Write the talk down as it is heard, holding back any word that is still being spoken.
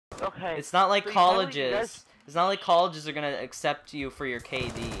Okay. It's not like So you sound like you colleges. guys- It's not like colleges are gonna accept you for your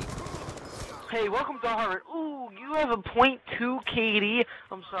KD. Hey, welcome to Harvard. Ooh, you have a .2 KD.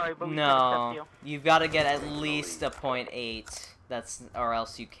 I'm sorry, but we can't No, accept you. you've got to get at least a .8. That's or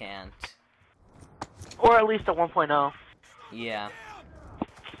else you can't. Or at least a 1.0. Yeah.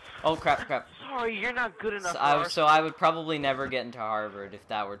 Oh crap! Sorry, you're not good enough. So I would probably never get into Harvard if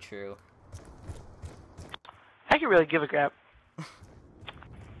that were true. I could really give a crap.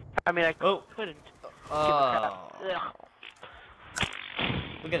 I mean, I couldn't give a Oh. crap.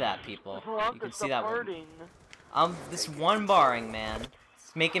 Look at that, people. You can see that one. Farting. This one barring, man.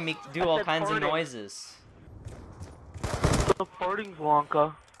 It's making me do all kinds of farting. noises. The farting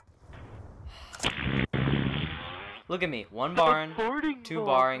Blanca. Look at me. One barring, Farting two Blanca.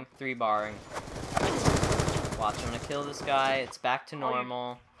 barring, three barring. Watch, I'm gonna kill this guy. It's back to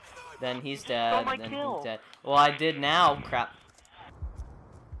normal. Then he's dead. my Then kill. he's dead. Well, I did now. Crap.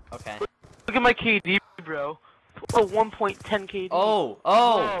 Okay. Look at my KD, bro. A 1.10 KD.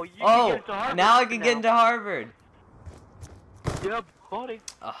 Oh! You can get into Harvard Now I can get into Harvard. Yeah, buddy.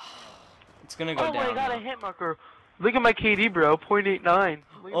 It's gonna go down. Oh, I got now. a hit marker. Look at my KD, bro. .89.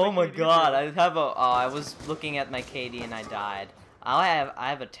 Oh my KD, god, bro. I have a. Oh, I was looking at my KD and I died. I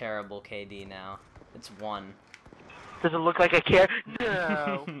have a terrible KD now. It's 1. Does it look like I care?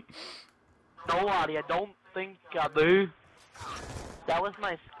 No. No, Lottie, I don't think I do. That was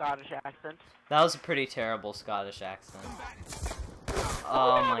my Scottish accent. That was a pretty terrible Scottish accent.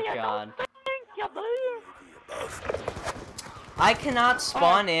 Oh my god. I cannot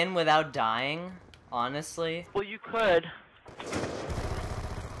spawn in without dying, honestly. Well, you could.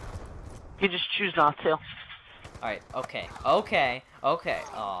 You just choose not to. Alright, okay. Oh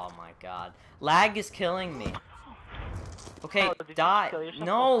my god. Lag is killing me. Okay, Oh, did you die. kill yourself?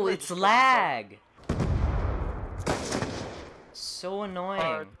 No, Oh, it's you just lag. So annoying.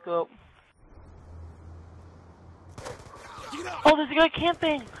 Let's go. Oh, there's a guy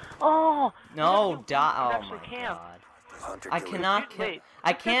camping. Oh. No, die. You can Oh actually my camp. god. I cannot kill. Wait, I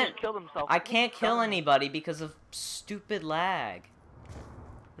he just can't. killed himself. I can't kill anybody because of stupid lag.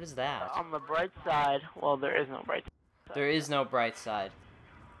 What is that? On the bright side, well, there is no bright side. There is no bright side.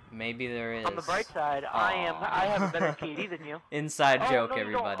 Maybe there is. On the bright side, I have a better KD than you. Inside joke, no, you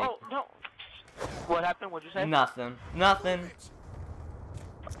don't. everybody. Oh, no. What happened? What'd you say? Nothing. Nothing.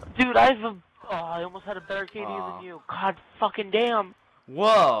 Dude, I almost had a better KD than you. God fucking damn.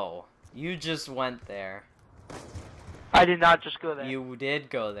 Whoa! You just went there. I did not just go there. You did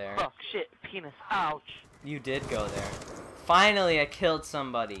go there. Fuck, shit, penis, ouch. You did go there. Finally, I killed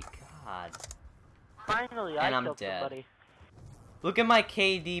somebody. God. Finally, And I I'm killed dead. somebody. Look at my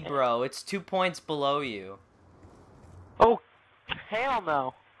KD, bro. It's 2 points below you. Oh, hell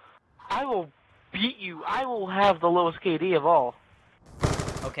no. I will beat you. I will have the lowest KD of all.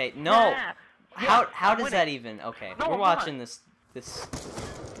 Okay, no. Yeah, How I'm does winning. that even? Okay, No, we're I'm watching this.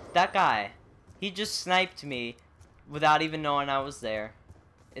 That guy. He just sniped me without even knowing I was there.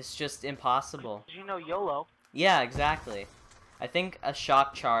 It's just impossible. You know YOLO. Yeah, exactly. I think a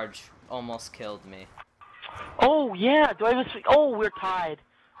shock charge almost killed me. Oh, yeah. Do I have a... Oh, we're tied.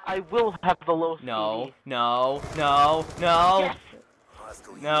 I will have the lowest No, KD. no, no, no. Yes.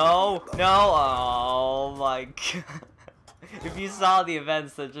 No, no, oh my god. If you saw the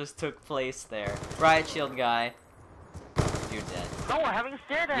events that just took place there. Riot shield guy. You're dead. No, we're having a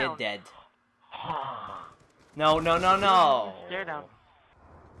stare down. You're dead. No, no, no, no. Stare down.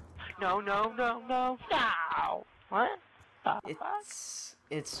 No, no, no, no. No. What?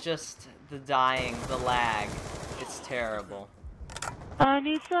 It's just the dying, the lag. It's terrible. I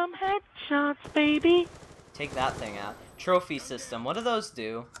need some headshots, baby. Take that thing out. Trophy system. What do those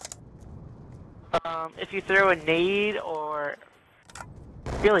do? If you throw a nade or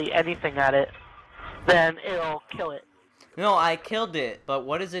really anything at it, then it'll kill it. No, I killed it, but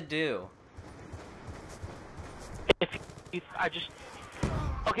what does it do?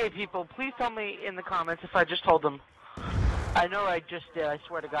 Okay, people, please tell me in the comments if I just told them. I know I just did. I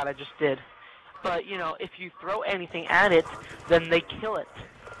swear to God, I just did. But you know, if you throw anything at it, then they kill it.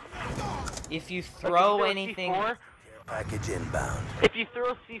 If you throw anything. C4, Package inbound. if you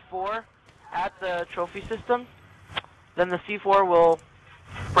throw a C4 at the trophy system, then the C4 will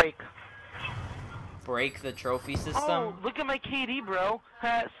break. Break the trophy system? Oh, look at my KD, bro.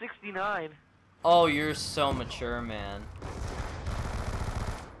 At 69. Oh, you're so mature, man.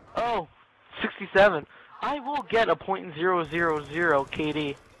 Oh, 67. I will get a .000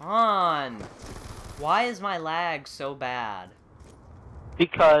 KD. On. Why is my lag so bad?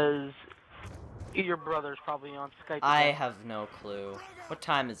 Because your brother's probably on Skype. I again. have no clue. What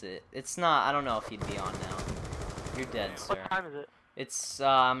time is it? It's not. I don't know if he'd be on now. You're dead, sir. What time is it? It's,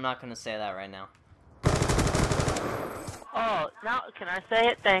 I'm not gonna say that right now. Oh, now can I say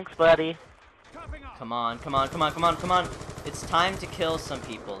it? Thanks, buddy. Come on, come on, come on, come on, come on. It's time to kill some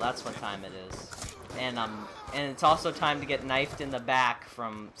people. That's what time it is. And it's also time to get knifed in the back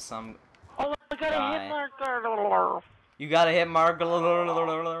from some Oh, I got guy. a hit marker. You got a hit mark.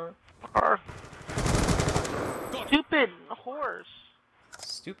 Stupid horse.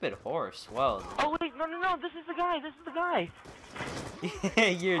 Stupid horse. Whoa. Oh wait, no, this is the guy. This is the guy.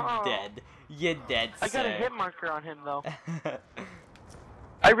 You're Oh. dead. You're dead, sir. I got a hit marker on him though.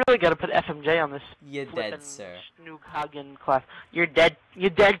 I really gotta put FMJ on this. You're dead, sir. Snookhagen class. You're dead. You're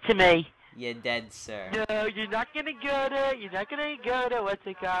dead to me. You're dead, sir. No, you're not gonna go to. You're not gonna go to. What's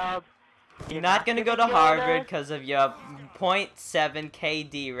it called? You're not gonna go to Harvard because of your 0.7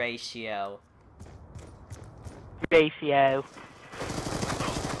 KD ratio.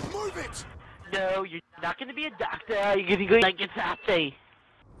 Move it! No, you're not gonna be a doctor. You're gonna go like it's happy.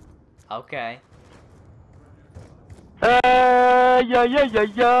 Okay. Yeah.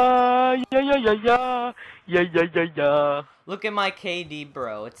 Look at my KD,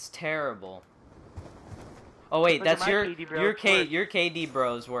 bro. It's terrible. Oh wait, Look at that's my your KD, bro. your It's worse. your KD,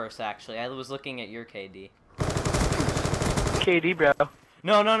 bro, is worse actually. I was looking at your KD. KD, bro.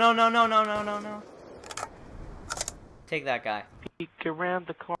 No. Take that guy. Peek around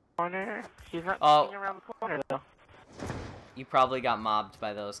the corner. He's not Oh. peeking around the corner though. You probably got mobbed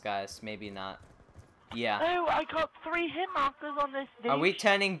by those guys. Maybe not. Yeah. Oh, I got 3 hit markers on this dude. Are we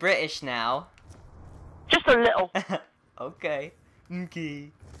turning British now? Just a little. Okay.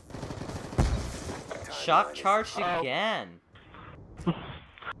 Okay. Shock charged again.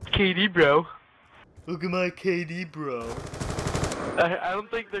 KD, bro. Look at my KD, bro. I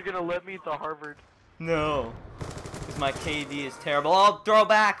don't think they're gonna let me into Harvard. No. Because my KD is terrible. Oh, throw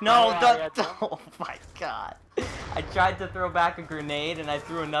back! No! Oh, don't, yeah, oh my god. I tried to throw back a grenade and I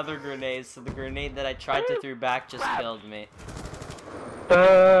threw another grenade, so the grenade that I tried to throw back just killed me.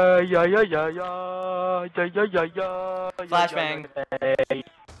 Flashbang.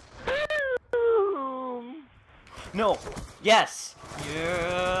 No! Yes!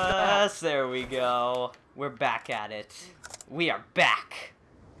 Yes! There we go. We're back at it. We are back!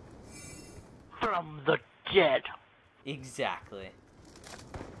 From the dead. Exactly.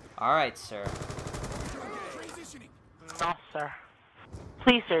 Alright, sir. No, sir.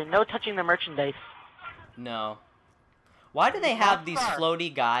 Please, sir, no touching the merchandise. No. Why do they have these Sir.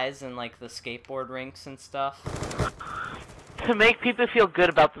 floaty guys in, like, the skateboard rinks and stuff? To make people feel good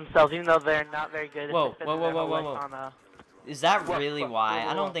about themselves, even though they're not very good. at Whoa, defending whoa, whoa, their whoa, life whoa, whoa. on a- Is that Whoa, really whoa, why? whoa, I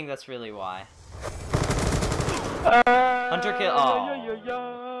whoa. don't think that's really why. Hunter kill.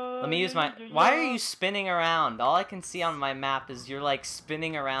 Oh. Let me use my. Why are you spinning around? All I can see on my map is you're like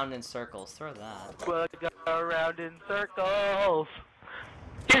spinning around in circles. Throw that. We'll go around in circles.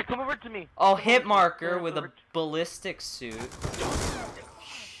 Here, come over to me. Oh, Come over hit to me. marker Come with over a ballistic suit.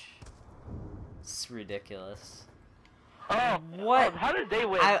 It's ridiculous. Oh, What? How did they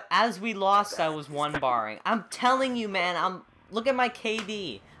win? As we lost, I was one barring. I'm telling you, man. Look at my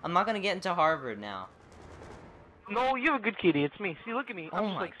KD. I'm not gonna get into Harvard now. No, you have a good kitty. It's me. See, look at me. Oh I'm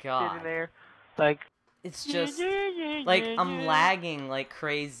just my like God. sitting there, like. It's just like I'm lagging like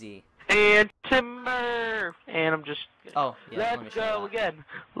crazy. And Timber. And I'm just. Oh, yeah. let me Let's show go that. again.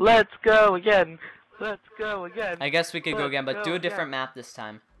 Let's go again. Let's go again. I guess we could go Let's again, but go do a again. different map this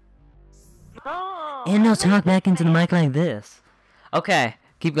time. No. And now talk back into the mic like this. Okay,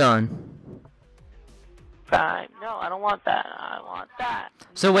 keep going. Fine. No, I don't want that. I want that.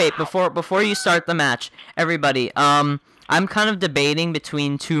 So wait, before you start the match, everybody, I'm kind of debating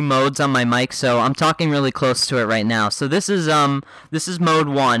between 2 modes on my mic, so I'm talking really close to it right now. So this is mode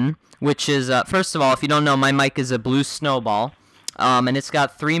 1, which is first of all, if you don't know, my mic is a blue snowball, and it's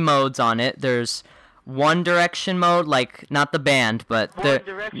got 3 modes on it. There's One Direction mode, like not the band, but One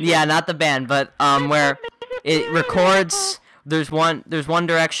Direction? yeah, not the band, but where it records. There's one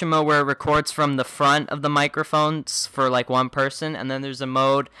Direction mode where it records from the front of the microphones for like one person, and then there's a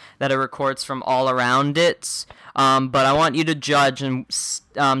mode that it records from all around it. But I want you to judge and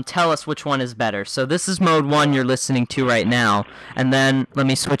tell us which one is better. So this is mode 1 you're listening to right now, and then let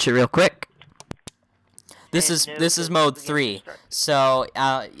me switch it real quick. This is mode 3. So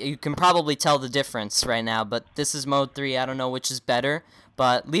you can probably tell the difference right now, but this is mode 3. I don't know which is better,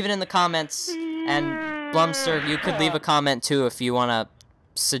 but leave it in the comments, and Blumster, you could leave a comment too if you want to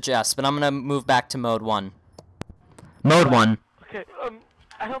suggest, but I'm going to move back to mode 1. Mode 1. Okay,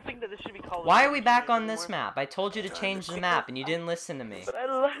 I don't think that this should be called. Why are we back on this map? I told you to change the map, and you didn't listen to me. But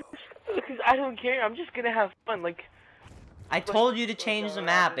because I don't care. I'm just gonna have fun. Like. I told you to change the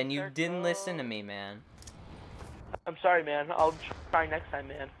map, and you didn't listen to me, man. I'm sorry, man. I'll try next time,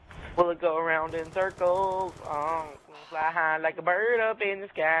 man. Will it go around in circles? Fly high like a bird up in the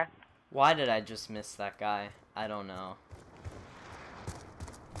sky. Why did I just miss that guy? I don't know.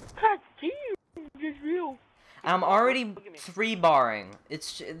 God damn, it's real. I'm already 3-barring.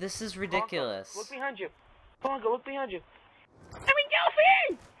 This is ridiculous. Look behind you. Come on, go look behind you. I'm a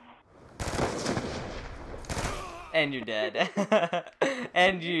dolphin! And you're dead.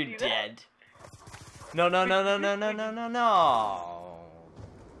 And you're dead. No, no, no, no, no, no, no, no, no.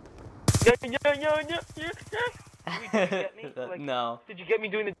 Did you get me? No. Did you get me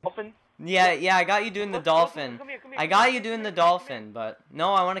doing the dolphin? Yeah, I got you doing the dolphin. Come here, I got you doing the dolphin, but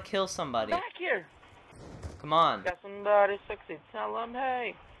no, I want to kill somebody. Back here. Come on. Got somebody sexy. Tell them,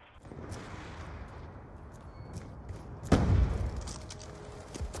 hey.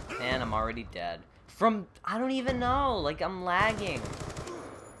 Man, I'm already dead. I don't even know. Like, I'm lagging.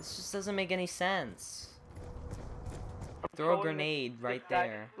 This just doesn't make any sense. Throw a grenade right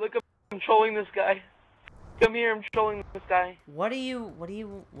there. Look, I'm trolling this guy. Come here, I'm trolling this guy. What are you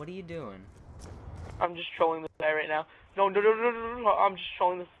doing? I'm just trolling this guy right now. No, I'm just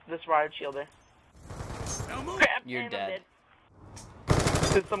trolling this riot shielder. Crap, You're man, dead.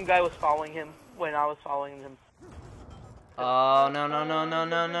 Because some guy was following him when I was following him. Oh, no, no, no, no,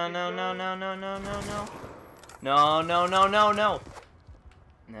 no, no, no, no, no, no, no, no, no. No, no, no, no, no.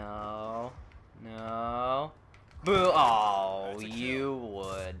 No. No. Boo. Oh, you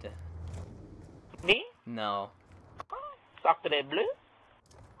would. Me? No. Suck to that blue?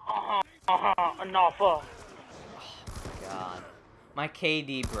 Enough. Oh, God. My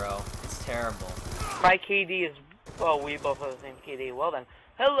KD, bro. It's terrible. My KD is... Oh, we both have the same KD. Well then.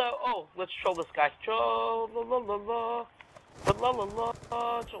 Hello. Oh, let's troll this guy. Troll. La la la la. La la la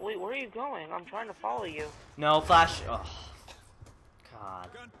la. Wait, where are you going? I'm trying to follow you. No, flash. Oh. God.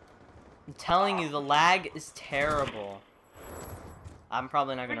 I'm telling you, the lag is terrible. I'm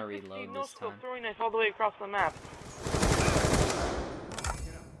probably not gonna reload this time. Throwing knife all the way across the map.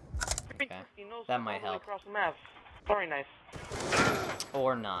 Okay, that might help. Across the map. Throwing knife.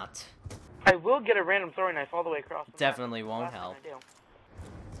 Or not. I will get a random throwing knife all the way across the map. Definitely won't help.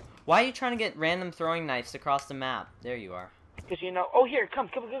 Why are you trying to get random throwing knives across the map? There you are. Because you know. Oh, here, come,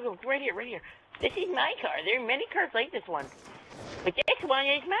 right here. This is my car. There are many cars like this one. But this one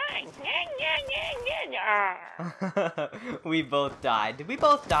is mine. We both died. Did we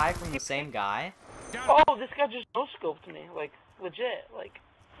both die from the same guy? Oh, this guy just no-scoped me. Like, legit. Like.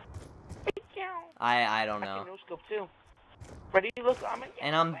 I don't know. I can no-scope too. Ready? Look,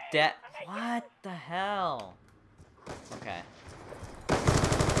 and I'm dead. What the hell? Okay.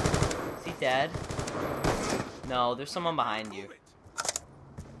 Is he dead? No, there's someone behind you.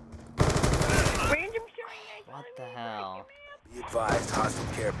 What the hell? Be advised,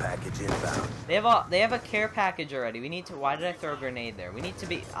 hostile care package inbound. They have a care package already. We need to. Why did I throw a grenade there? We need to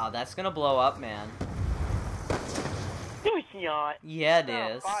be. Oh, that's gonna blow up, man. No, it's not. Yeah, it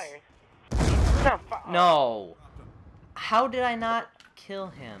is. No. How did I not kill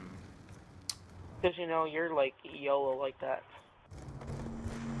him? Because you know you're like YOLO like that.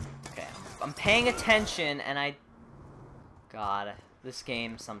 Okay, I'm paying attention, and God, this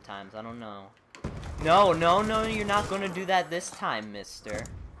game sometimes I don't know. No, you're not gonna do that this time, mister.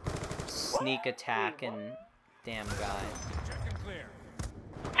 Sneak attack and damn guy.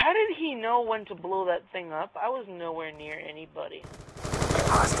 How did he know when to blow that thing up? I was nowhere near anybody.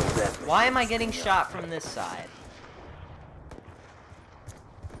 Hostile death. Why am I getting shot from this side?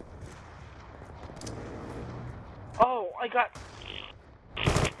 Oh, I got...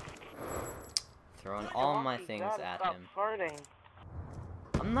 Throwing all my things at him. Farting.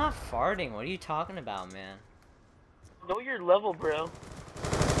 I'm not farting. What are you talking about, man? Know your level, bro.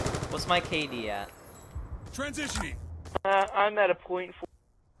 What's my KD at? Transitioning. I'm at a .4.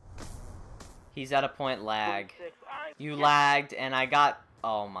 He's at a point lag. You lagged, and I got...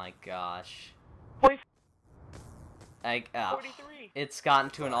 Oh my gosh. It's gotten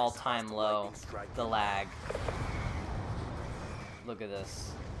to an all-time low. The lag. Look at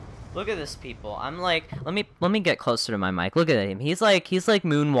this. Look at this, people. I'm like, let me get closer to my mic. Look at him. He's like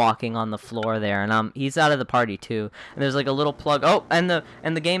moonwalking on the floor there, and he's out of the party too. And there's like a little plug. Oh, and the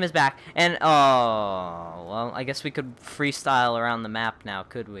game is back. And oh, well, I guess we could freestyle around the map now,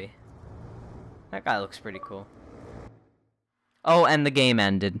 could we? That guy looks pretty cool. Oh, and the game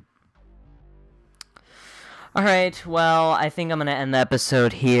ended. Alright, well, I think I'm going to end the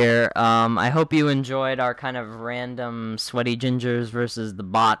episode here. I hope you enjoyed our kind of random Sweaty Gingers versus the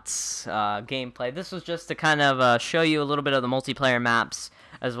bots gameplay. This was just to kind of show you a little bit of the multiplayer maps,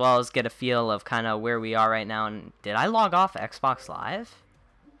 as well as get a feel of kind of where we are right now. And did I log off Xbox Live?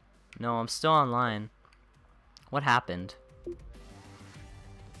 No, I'm still online. What happened?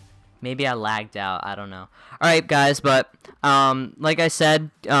 Maybe I lagged out. I don't know. Alright, guys, but like I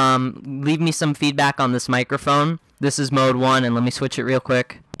said, leave me some feedback on this microphone. This is mode 1, and let me switch it real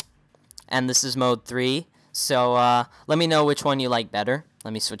quick. And this is mode 3. So let me know which one you like better.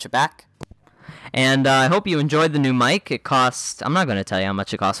 Let me switch it back. And I hope you enjoyed the new mic. It costs... I'm not going to tell you how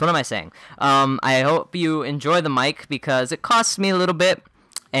much it costs. What am I saying? I hope you enjoy the mic because it costs me a little bit.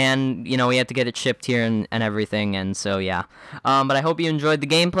 And, you know, we had to get it shipped here and everything, and so, yeah. But I hope you enjoyed the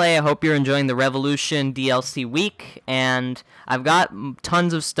gameplay. I hope you're enjoying the Revolution DLC week, and I've got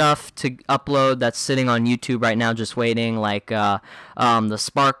tons of stuff to upload that's sitting on YouTube right now just waiting, like the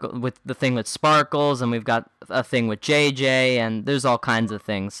thing with Sparkles, and we've got a thing with JJ, and there's all kinds of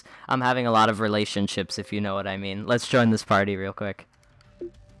things. I'm having a lot of relationships, if you know what I mean. Let's join this party real quick.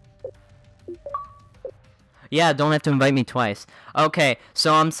 Yeah, don't have to invite me twice. Okay,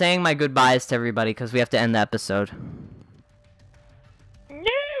 so I'm saying my goodbyes to everybody because we have to end the episode. No,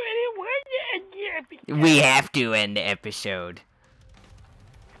 I didn't want to end the episode. We have to end the episode.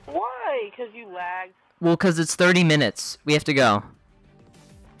 Why? Because you lagged. Well, because it's 30 minutes. We have to go.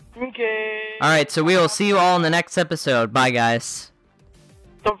 Okay. Alright, so we will see you all in the next episode. Bye, guys.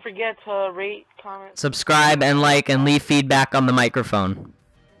 Don't forget to rate, comment, Subscribe and like and leave feedback on the microphone.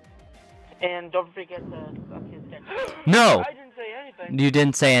 and don't forget to suck his dick. No! I didn't say anything. You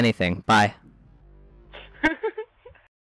didn't say anything. Bye.